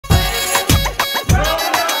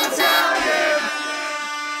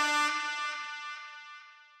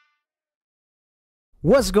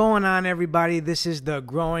What's going on, everybody? This is the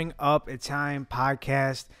Growing Up Italian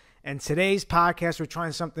podcast. And today's podcast, we're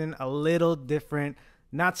trying something a little different,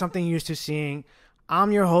 not something you're used to seeing.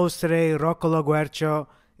 I'm your host today, Rocco,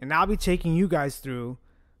 and I'll be taking you guys through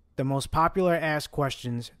the most popular asked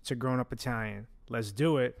questions to Growing Up Italian. Let's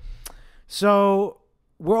do it. So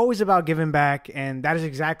we're always about giving back, and that is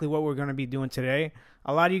exactly what we're going to be doing today.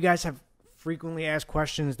 A lot of you guys have frequently asked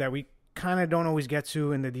questions that we kind of don't always get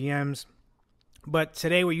to in the DMs. But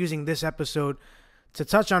today we're using this episode to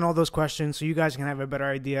touch on all those questions so you guys can have a better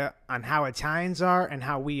idea on how Italians are and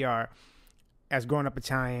how we are as grown up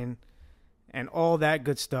Italian and all that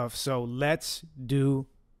good stuff. So let's do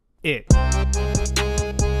it.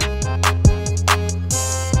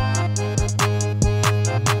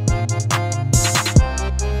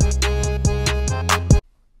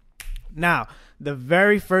 Now, the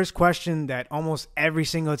very first question that almost every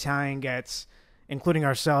single Italian gets, including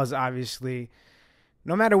ourselves, obviously,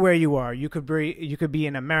 no matter where you are, you could be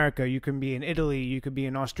in America, you can be in Italy, you could be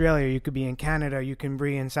in Australia, you could be in Canada, you can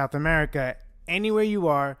be in South America, anywhere you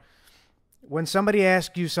are. When somebody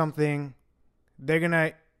asks you something, they're going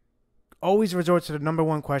to always resort to the number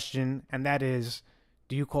one question, and that is,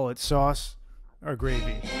 do you call it sauce or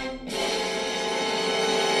gravy?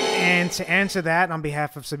 And to answer that, on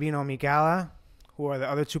behalf of Sabino and Micala, who are the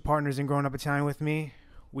other two partners in Growing Up Italian with me,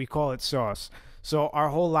 we call it sauce. So our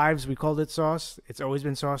whole lives, we called it sauce. It's always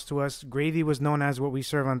been sauce to us. Gravy was known as what we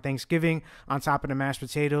serve on Thanksgiving, on top of the mashed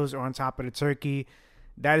potatoes or on top of the turkey.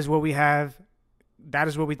 That is what we have. That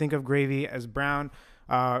is what we think of gravy as brown.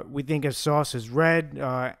 We think of sauce as red.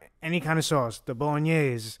 Any kind of sauce. The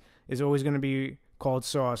bolognese is always going to be called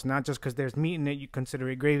sauce, not just because there's meat in it, you consider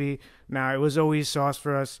it gravy. Now, it was always sauce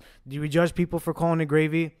for us. Do we judge people for calling it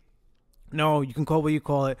gravy? No, you can call it what you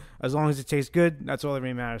call it. As long as it tastes good, that's all that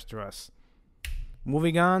really matters to us.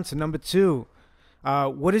 Moving on to number 2.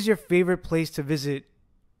 What is your favorite place to visit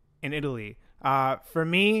in Italy? For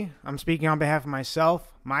me, I'm speaking on behalf of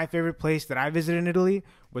myself. My favorite place that I visited in Italy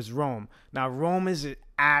was Rome. Now, Rome is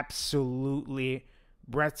absolutely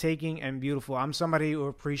breathtaking and beautiful. I'm somebody who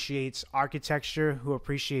appreciates architecture, who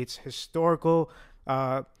appreciates historical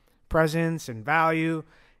presence and value.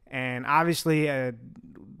 And obviously,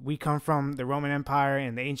 we come from the Roman Empire,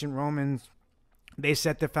 and the ancient Romans, they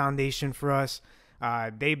set the foundation for us.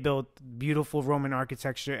 They built beautiful Roman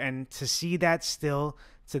architecture, and to see that still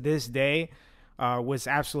to this day was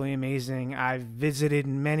absolutely amazing. I've visited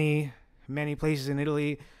many places in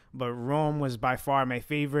Italy, but Rome was by far my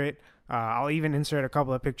favorite. I'll even insert a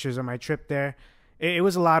couple of pictures of my trip there. It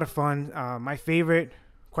was a lot of fun. My favorite,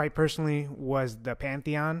 quite personally, was the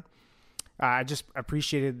Pantheon. I just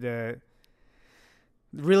appreciated the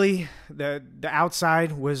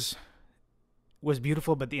outside was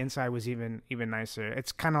beautiful, but the inside was even nicer.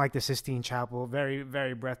 It's kind of like the Sistine Chapel, very,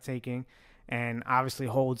 very breathtaking, and obviously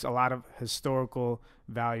holds a lot of historical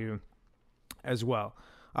value as well.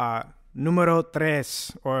 Numero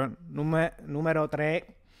tres, or numero tre.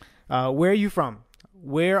 Where are you from?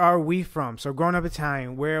 Where are we from? So, Growing Up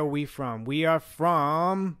Italian, where are we from? We are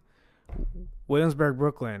from Williamsburg,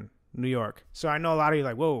 Brooklyn, New York. So I know a lot of you are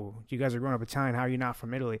like, whoa, you guys are Growing Up Italian. How are you not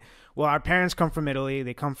from Italy? Well, our parents come from Italy.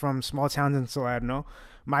 They come from small towns in Salerno.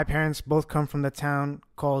 My parents both come from the town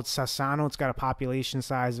called Sassano. It's got a population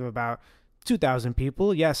size of about 2,000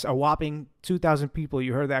 people. Yes, a whopping 2,000 people.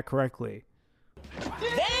 You heard that correctly.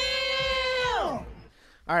 Damn! All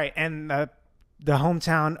right, and the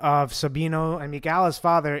hometown of Sabino and Micala's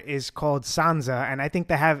father is called Sanza, and I think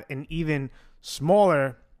they have an even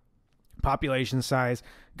smaller population size.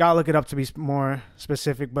 Gotta look it up to be more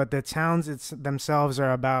specific, but the towns themselves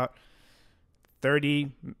are about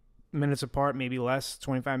 30 minutes apart, maybe less,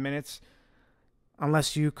 25 minutes,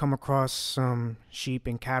 unless you come across some sheep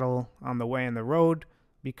and cattle on the way in the road,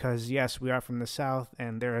 because yes, we are from the south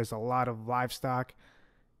and there is a lot of livestock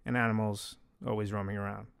and animals always roaming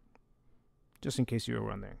around, just in case you were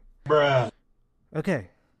wondering. Bruh.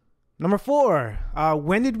 Okay, number 4.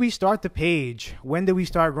 When did we start the page? When did we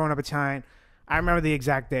start Growing Up Italian? I remember the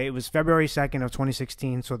exact day. It was February 2nd of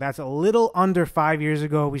 2016. So that's a little under 5 years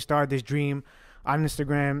ago. We started this dream on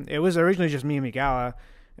Instagram. It was originally just me and Micala,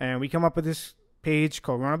 and we come up with this page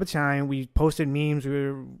called Growing Up Italian. We posted memes.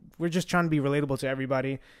 We're just trying to be relatable to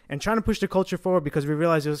everybody and trying to push the culture forward, because we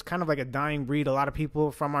realized it was kind of like a dying breed. A lot of people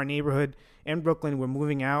from our neighborhood in Brooklyn were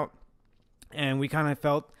moving out, and we kind of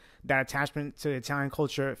felt that attachment to Italian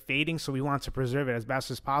culture fading, so we wanted to preserve it as best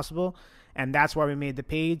as possible, and that's why we made the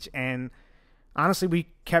page. And honestly, we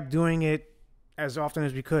kept doing it as often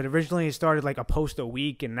as we could. Originally, it started like a post a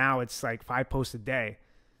week, and now it's like 5 posts a day.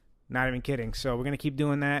 Not even kidding. So we're going to keep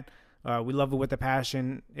doing that. We love it with a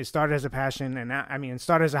passion. It started as a passion, and now, it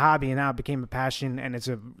started as a hobby, and now it became a passion, and it's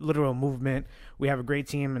a literal movement. We have a great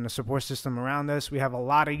team and a support system around us. We have a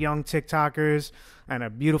lot of young TikTokers and a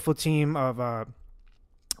beautiful team of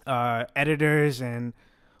editors and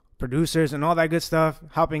producers and all that good stuff,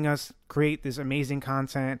 helping us create this amazing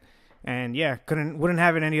content. And yeah, wouldn't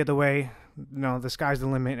have it any other way. The sky's the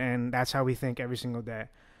limit, and that's how we think every single day.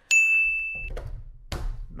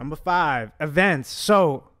 Number 5, events.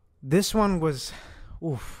 So this one was,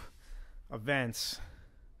 events.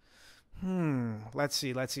 Let's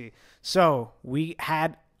see. So we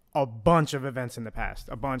had a bunch of events in the past,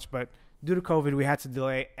 but due to COVID, we had to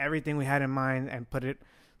delay everything we had in mind and put it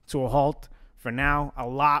to a halt for now. A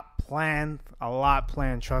lot planned,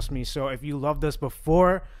 trust me. So if you loved us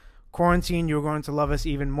before quarantine, you're going to love us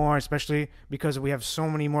even more, especially because we have so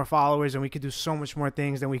many more followers and we could do so much more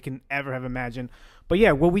things than we can ever have imagined. But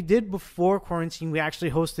yeah, what we did before quarantine, we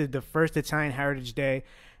actually hosted the first Italian Heritage Day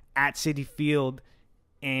at Citi Field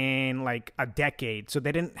in like a decade. So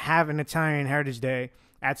they didn't have an Italian Heritage Day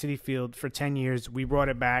at Citi Field for 10 years. We brought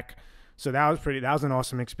it back. So that was an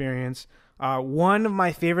awesome experience. One of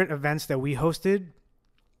my favorite events that we hosted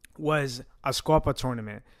was a Scopa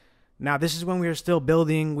tournament. Now, this is when we were still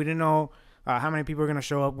building. We didn't know how many people were going to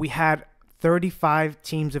show up. We had 35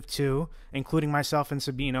 teams of 2, including myself and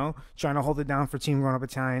Sabino, trying to hold it down for Team Grown Up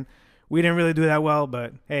Italian. We didn't really do that well,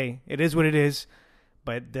 but hey, it is what it is.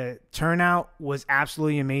 But the turnout was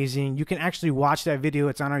absolutely amazing. You can actually watch that video.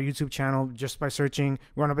 It's on our YouTube channel just by searching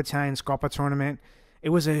Grown Up Italian Scopa Tournament. It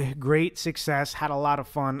was a great success, had a lot of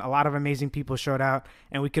fun. A lot of amazing people showed out,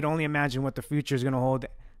 and we could only imagine what the future is going to hold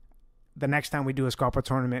the next time we do a Scopa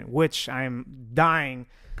tournament, which I am dying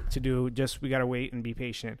to do. Just we got to wait and be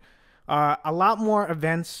patient. A lot more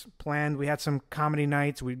events planned. We had some comedy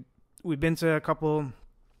nights. We've been to a couple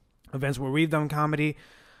events where we've done comedy.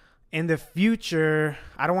 In the future,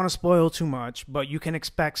 I don't want to spoil too much, but you can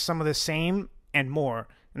expect some of the same and more.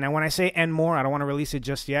 And then when I say and more, I don't want to release it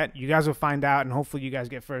just yet. You guys will find out, and hopefully you guys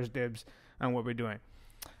get first dibs on what we're doing.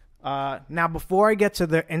 Now, before I get to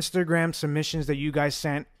the Instagram submissions that you guys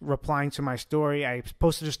sent replying to my story, I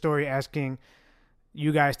posted a story asking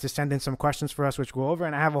you guys to send in some questions for us, which we'll go over,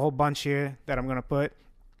 and I have a whole bunch here that I'm going to put.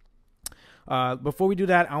 Before we do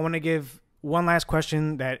that, I want to give one last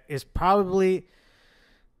question that is probably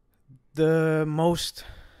the most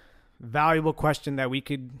valuable question that we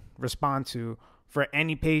could respond to for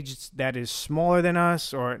any page that is smaller than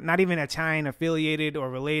us or not even Italian affiliated or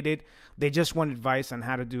related. They just want advice on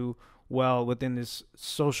how to do well within this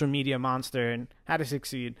social media monster and how to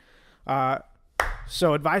succeed.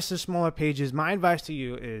 So advice to smaller pages. My advice to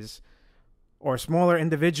you is, or smaller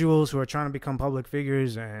individuals who are trying to become public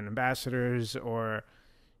figures and ambassadors or,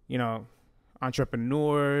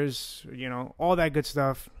 entrepreneurs, all that good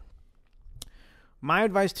stuff. My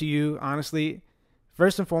advice to you, honestly,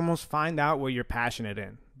 first and foremost, find out what you're passionate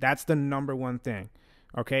in. That's the number one thing,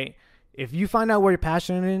 okay? If you find out what you're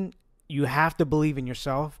passionate in, you have to believe in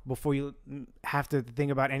yourself before you have to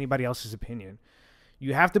think about anybody else's opinion.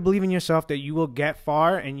 You have to believe in yourself that you will get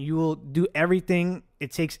far and you will do everything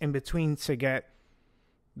it takes in between to get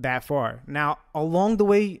that far. Now, along the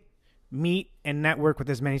way, meet and network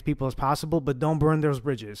with as many people as possible, but don't burn those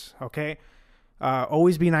bridges, okay?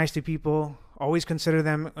 Always be nice to people. Always consider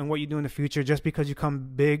them and what you do in the future. Just because you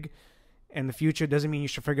come big in the future doesn't mean you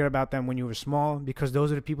should forget about them when you were small, because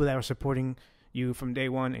those are the people that are supporting you from day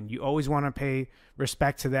one, and you always want to pay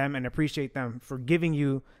respect to them and appreciate them for giving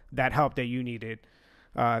you that help that you needed.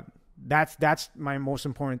 That's my most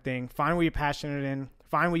important thing. Find what you're passionate in,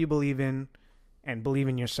 find what you believe in, and believe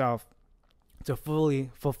in yourself to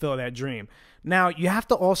fully fulfill that dream. Now, you have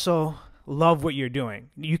to also love what you're doing.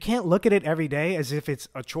 You can't look at it every day as if it's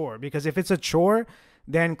a chore, because if it's a chore,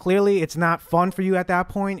 then clearly it's not fun for you at that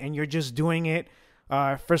point, and you're just doing it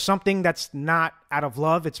for something that's not out of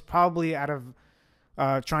love. It's probably out of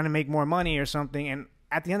trying to make more money or something. And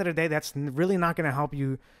at the end of the day, that's really not going to help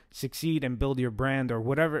you succeed and build your brand or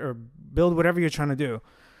whatever, or build whatever you're trying to do.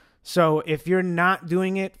 So if you're not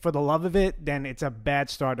doing it for the love of it, then it's a bad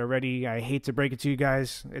start already. I hate to break it to you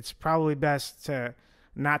guys. It's probably best to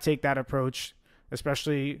not take that approach,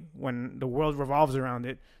 especially when the world revolves around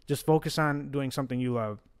it. Just focus on doing something you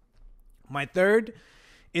love. My third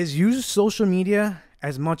is use social media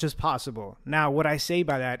as much as possible. Now, what I say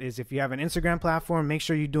by that is if you have an Instagram platform, make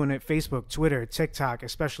sure you're doing it Facebook, Twitter, TikTok,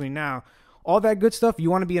 especially now. All that good stuff, you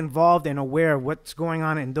want to be involved and aware of what's going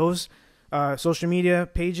on in those social media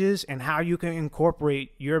pages and how you can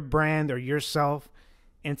incorporate your brand or yourself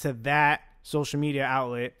into that social media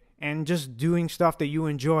outlet, and just doing stuff that you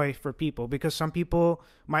enjoy for people, because some people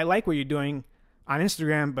might like what you're doing on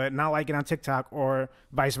Instagram, but not like it on TikTok, or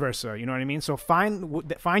vice versa. You know what I mean? So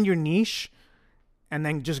find your niche and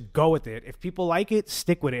then just go with it. If people like it,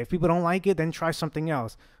 stick with it. If people don't like it, then try something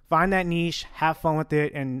else. Find that niche, have fun with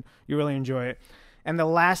it, and you really enjoy it. And the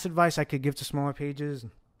last advice I could give to smaller pages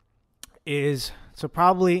is to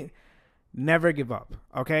probably never give up,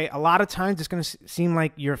 okay? A lot of times it's going to seem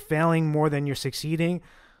like you're failing more than you're succeeding.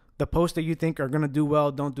 The posts that you think are going to do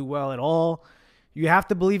well don't do well at all. You have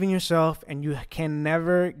to believe in yourself, and you can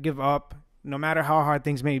never give up, no matter how hard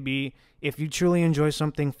things may be. If you truly enjoy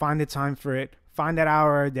something, find the time for it. Find that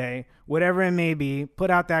hour a day, whatever it may be.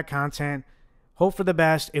 Put out that content. Hope for the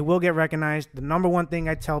best. It will get recognized. The number one thing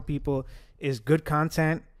I tell people is good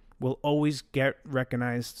content will always get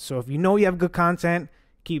recognized. So if you know you have good content,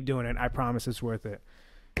 keep doing it. I promise it's worth it.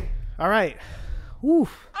 All right. Woo.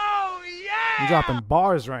 Oh, yeah. I'm dropping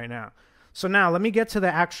bars right now. So now let me get to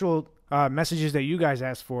the actual messages that you guys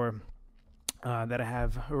asked for that I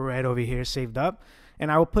have right over here saved up.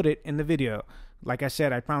 And I will put it in the video. Like I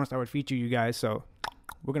said, I promised I would feature you guys. So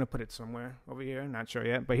we're going to put it somewhere over here. Not sure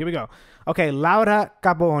yet, but here we go. Okay. Laura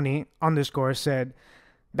Caboni _ said,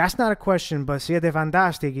 that's not a question, but siete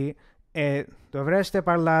fantastici e dovreste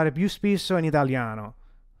parlare più spesso in italiano.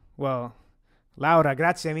 Well, Laura,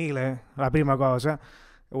 grazie mille, la prima cosa,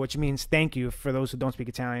 which means thank you for those who don't speak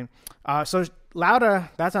Italian. So Laura,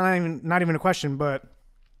 that's not even a question, but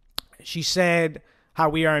she said how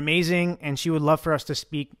we are amazing and she would love for us to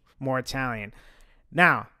speak more Italian.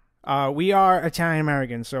 Now, we are Italian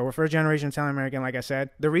Americans, so we're first generation Italian American, like I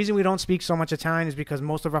said. The reason we don't speak so much Italian is because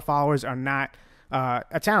most of our followers are not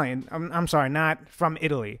Italian. I'm sorry, not from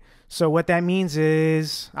Italy. So what that means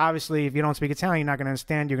is, obviously, if you don't speak Italian, you're not going to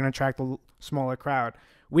understand. You're going to attract a smaller crowd.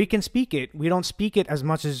 We can speak it. We don't speak it as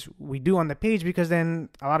much as we do on the page because then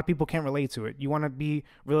a lot of people can't relate to it. You want to be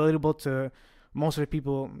relatable to most of the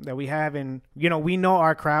people that we have. And, you know, we know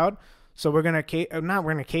our crowd. So we're going to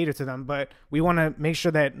cater to them, but we want to make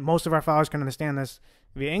sure that most of our followers can understand this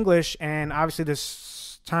via English. And obviously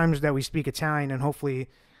there's times that we speak Italian, and hopefully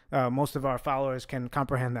most of our followers can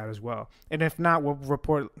comprehend that as well. And if not, we'll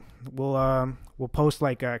post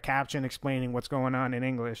like a caption explaining what's going on in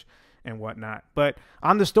English and whatnot. But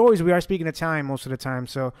on the stories, we are speaking Italian most of the time.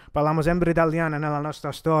 So parliamo sempre italiano nella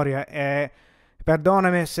nostra storia. E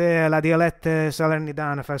perdonami se la dialetta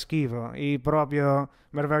salernitana fa schifo. E proprio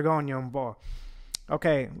me vergogno un po'.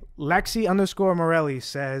 Okay, Lexi _ Morelli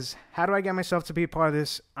says, how do I get myself to be a part of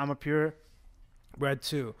this? I'm a purebred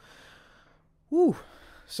too. Woo.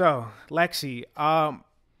 So, Lexi,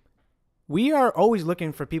 we are always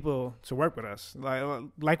looking for people to work with us.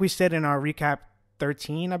 Like we said in our recap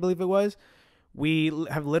 13, I believe it was, we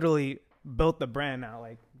have literally built the brand now.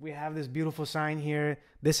 Like, we have this beautiful sign here.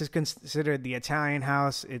 This is considered the Italian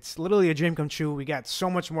house. It's literally a dream come true. We got so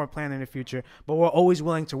much more planned in the future, but we're always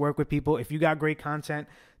willing to work with people. If you got great content,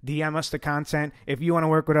 DM us the content. If you want to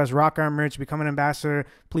work with us, rock our merch, become an ambassador,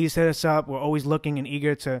 please hit us up. We're always looking and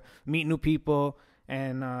eager to meet new people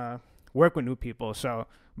and work with new people. So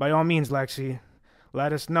by all means, Lexi,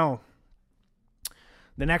 let us know.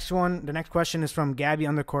 The next question is from Gabby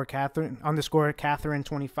 _ Catherine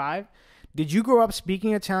 25. Did you grow up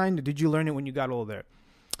speaking Italian, or did you learn it when you got older?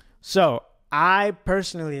 So I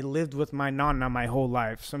personally lived with my nonna my whole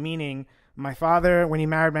life. So meaning my father, when he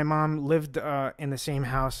married my mom, lived in the same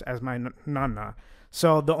house as my nonna.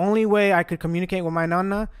 So the only way I could communicate with my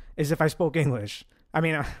nonna is if I spoke English.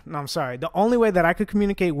 No, I'm sorry. The only way that I could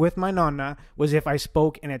communicate with my nonna was if I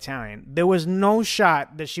spoke in Italian. There was no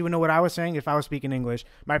shot that she would know what I was saying if I was speaking English.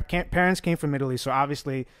 My parents came from Italy, so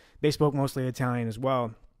obviously they spoke mostly Italian as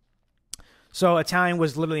well. So Italian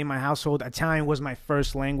was literally in my household. Italian was my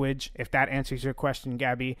first language, if that answers your question,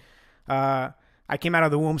 Gabby. I came out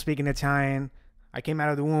of the womb speaking Italian. I came out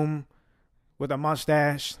of the womb with a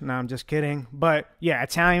mustache. No, I'm just kidding. But yeah,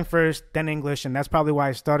 Italian first, then English, and that's probably why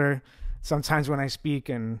I stutter sometimes when I speak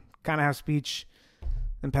and kind of have speech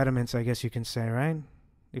impediments, I guess you can say, right?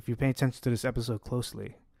 If you pay attention to this episode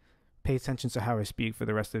closely, pay attention to how I speak for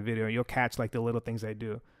the rest of the video. You'll catch like the little things I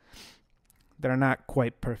do that are not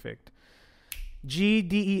quite perfect.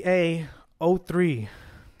 GDEA03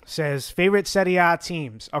 says, favorite Serie A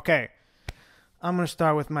teams. Okay, I'm going to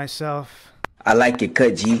start with myself. I like it,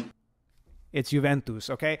 cut G. It's Juventus,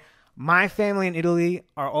 okay? My family in Italy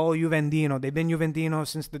are all Juventino. They've been Juventino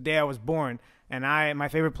since the day I was born. And my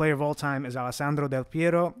favorite player of all time is Alessandro Del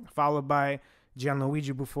Piero, followed by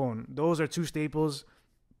Gianluigi Buffon. Those are two staples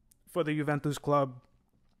for the Juventus club.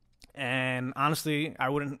 And honestly, I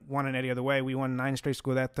wouldn't want it any other way. We won 9 straight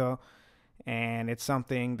Scudetto. And it's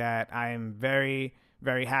something that I am very,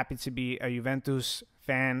 very happy to be a Juventus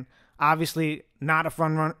fan. Obviously, not a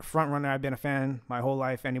front runner. I've been a fan my whole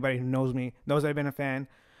life. Anybody who knows me knows I've been a fan.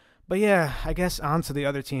 But yeah, I guess on to the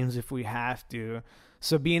other teams if we have to.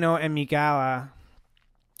 Sabino and Micala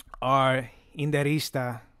are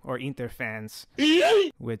Interista or Inter fans,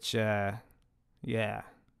 which, yeah.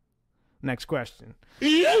 Next question.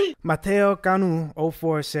 Mateo Canu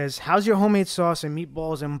 04 says, how's your homemade sauce and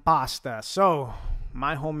meatballs and pasta? So,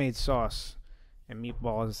 my homemade sauce and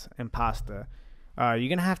meatballs and pasta. You're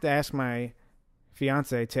going to have to ask my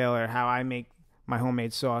fiance, Taylor, how I make my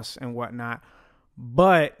homemade sauce and whatnot.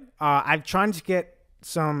 But I've tried to get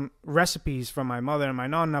some recipes from my mother and my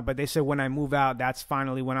nonna, but they said when I move out, that's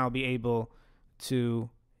finally when I'll be able to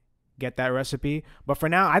get that recipe. But for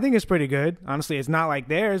now, I think it's pretty good. Honestly, it's not like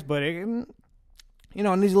theirs, but it, you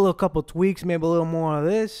know, it needs a little couple tweaks, maybe a little more of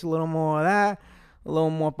this, a little more of that, a little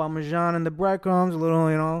more Parmesan in the breadcrumbs, a little,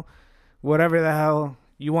 you know, whatever the hell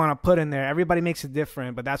you want to put in there. Everybody makes it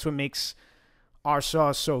different, but that's what makes our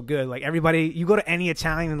sauce so good. Like everybody, you go to any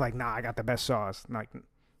Italian and like, nah, I got the best sauce. Like,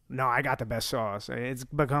 no, I got the best sauce. It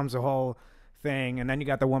becomes a whole thing. And then you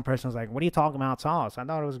got the one person who's like, what are you talking about sauce? I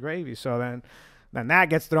thought it was gravy. So then that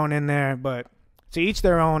gets thrown in there. But to each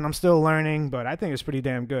their own. I'm still learning, but I think it's pretty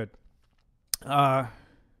damn good. And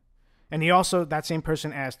he also, that same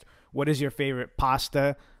person asked, what is your favorite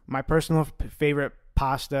pasta? My personal favorite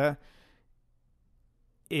pasta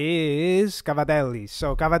is cavatelli.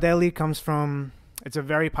 So cavatelli comes from, it's a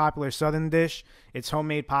very popular southern dish. It's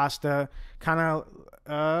homemade pasta, kind of,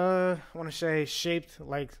 I want to say shaped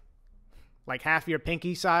like half your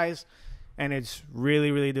pinky size. And it's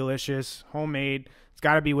really, really delicious. Homemade. It's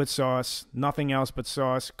got to be with sauce. Nothing else but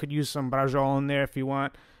sauce. Could use some braciole in there if you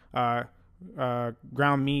want.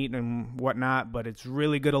 Ground meat and whatnot. But it's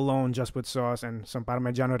really good alone just with sauce. And some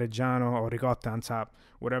Parmigiano Reggiano or ricotta on top.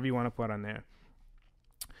 Whatever you want to put on there.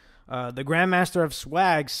 The Grandmaster of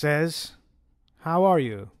Swag says, how are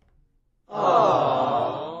you?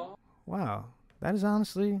 Aww. Wow. That is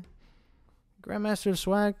honestly... Grandmaster of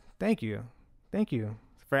Swag, thank you. Thank you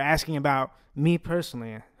for asking about me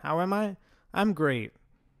personally. How am I? I'm great.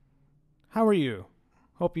 How are you?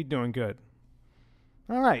 Hope you're doing good.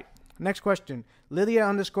 All right. Next question.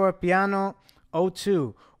 Lilia_piano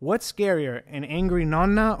 02. What's scarier, an angry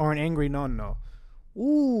nonna or an angry nonno?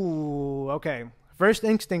 Ooh, okay. First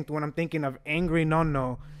instinct when I'm thinking of angry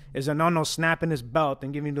nonno is a nonno snapping his belt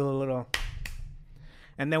and giving you a little...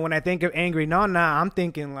 And then when I think of angry nonna, I'm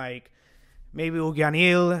thinking like maybe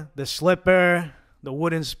uganil, the slipper, the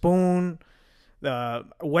wooden spoon, the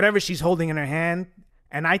whatever she's holding in her hand.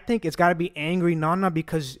 And I think it's got to be angry nonna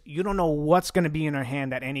because you don't know what's going to be in her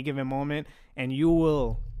hand at any given moment, and you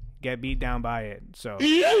will get beat down by it. So,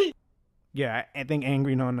 yeah, I think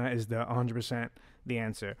angry nonna is the 100% the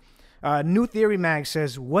answer. New Theory Mag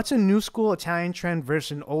says, what's a new school Italian trend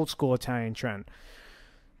versus an old school Italian trend?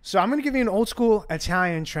 So I'm going to give you an old school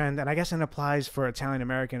Italian trend, and I guess it applies for Italian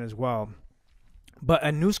American as well. But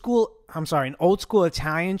an old school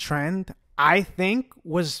Italian trend, I think,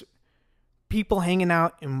 was people hanging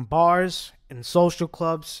out in bars and social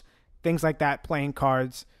clubs, things like that, playing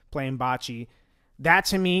cards, playing bocce. That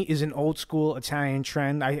to me is an old school Italian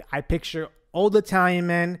trend. I picture old Italian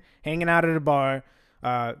men hanging out at a bar,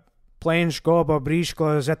 playing scopa,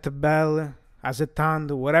 briscola, zettabelle,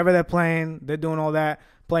 azzettando, whatever they're playing, they're doing all that.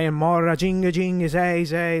 Playing mora, jinga, jinga,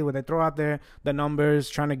 zay, where they throw out there the numbers,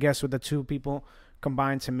 trying to guess what the two people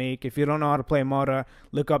combined to make. If you don't know how to play mora,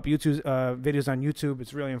 look up YouTube videos on YouTube.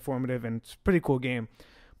 It's really informative and it's a pretty cool game.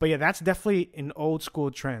 But yeah, that's definitely an old school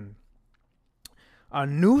trend. A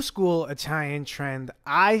new school Italian trend,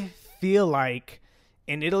 I feel like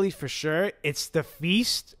in Italy for sure, it's the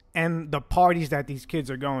feast and the parties that these kids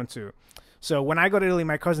are going to. So when I go to Italy,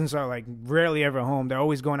 my cousins are like rarely ever home. They're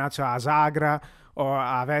always going out to Asagra or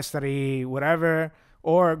Avestari, whatever,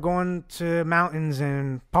 or going to mountains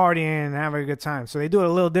and partying and having a good time. So they do it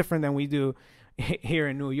a little different than we do here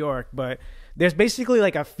in New York. But there's basically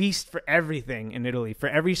like a feast for everything in Italy. For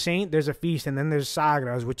every saint, there's a feast, and then there's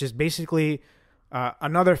Sagras, which is basically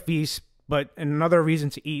another feast, but another reason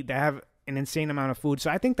to eat. They have an insane amount of food.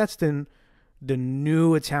 So I think that's the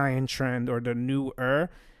new Italian trend, or the newer.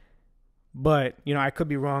 But, you know, I could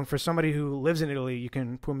be wrong. For somebody who lives in Italy, you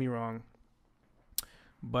can prove me wrong.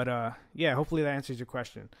 But, yeah, hopefully that answers your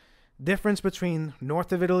question. Difference between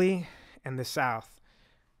north of Italy and the south.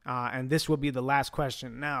 And this will be the last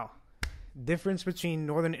question. Now, difference between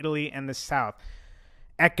northern Italy and the south.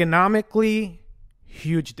 Economically,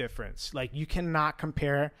 huge difference. Like, you cannot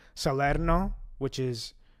compare Salerno, which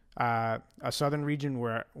is a southern region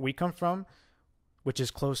where we come from, which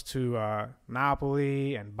is close to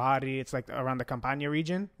Napoli and Bari. It's like around the Campania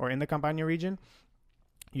region, or in the Campania region.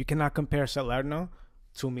 you cannot compare Salerno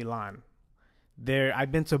to Milan.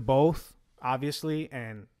 I've been to both, obviously,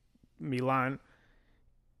 and Milan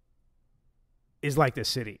is like the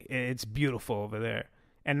city. It's beautiful over there.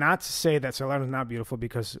 And not to say that Salerno is not beautiful,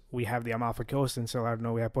 because we have the Amalfi Coast in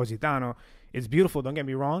Salerno, we have Positano. It's beautiful, don't get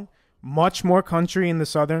me wrong. Much more country in the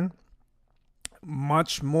southern,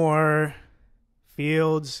 much more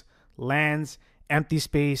fields, lands, empty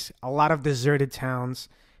space, a lot of deserted towns,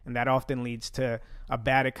 and that often leads to a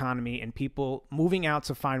bad economy and people moving out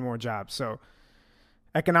to find more jobs. So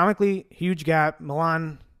economically, huge gap.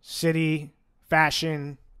 Milan, city,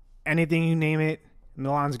 fashion, anything you name it,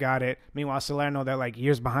 Milan's got it. Meanwhile, Salerno, they're like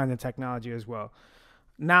years behind the technology as well.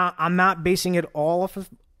 Now, I'm not basing it all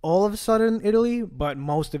of southern Italy, but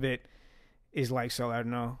most of it is like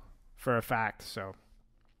Salerno for a fact. So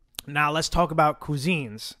now let's talk about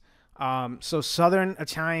cuisines. So southern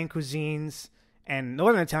Italian cuisines and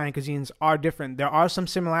northern Italian cuisines are different. There are some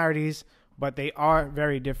similarities, but they are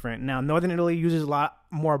very different. Now, northern Italy uses a lot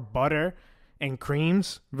more butter and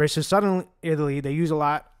creams versus southern Italy. They use a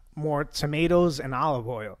lot more tomatoes and olive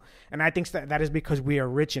oil. And I think that is because we are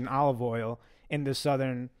rich in olive oil in the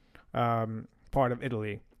southern part of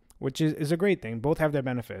Italy, which is a great thing. Both have their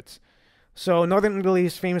benefits. So northern Italy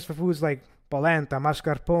is famous for foods like polenta,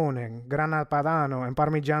 mascarpone, grana padano, and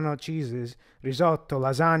parmigiano cheeses, risotto,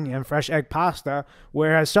 lasagna, and fresh egg pasta,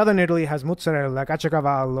 whereas southern Italy has mozzarella,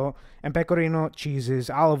 caciocavallo, and pecorino cheeses,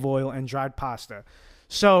 olive oil, and dried pasta.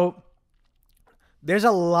 So there's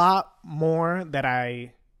a lot more that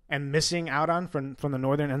I am missing out on from the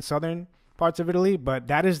northern and southern parts of Italy, but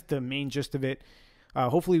that is the main gist of it.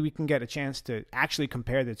 Hopefully we can get a chance to actually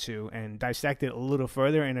compare the two and dissect it a little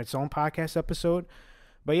further in its own podcast episode.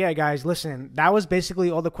 But yeah, guys, listen, that was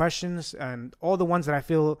basically all the questions and all the ones that I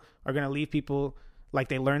feel are going to leave people like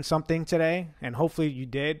they learned something today, and hopefully you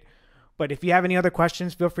did. But if you have any other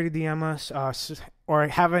questions, feel free to DM us or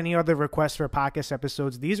have any other requests for podcast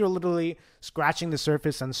episodes. These are literally scratching the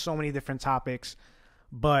surface on so many different topics.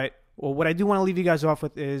 But what I do want to leave you guys off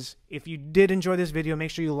with is, if you did enjoy this video,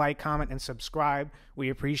 make sure you like, comment, and subscribe. We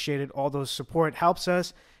appreciate it. All those support helps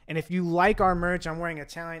us. And if you like our merch, I'm wearing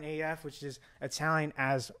Italian AF, which is Italian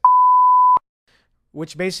as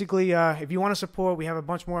which basically, if you want to support, we have a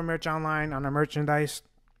bunch more merch online on our merchandise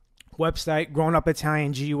website,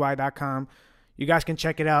 grownupitaliangui.com. You guys can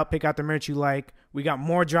check it out, pick out the merch you like. We got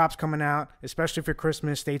more drops coming out, especially for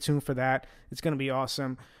Christmas. Stay tuned for that. It's going to be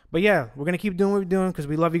awesome. But yeah, we're going to keep doing what we're doing because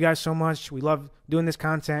we love you guys so much. We love doing this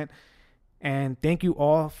content. And thank you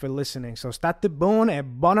all for listening. So state buone e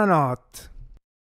buonanotte.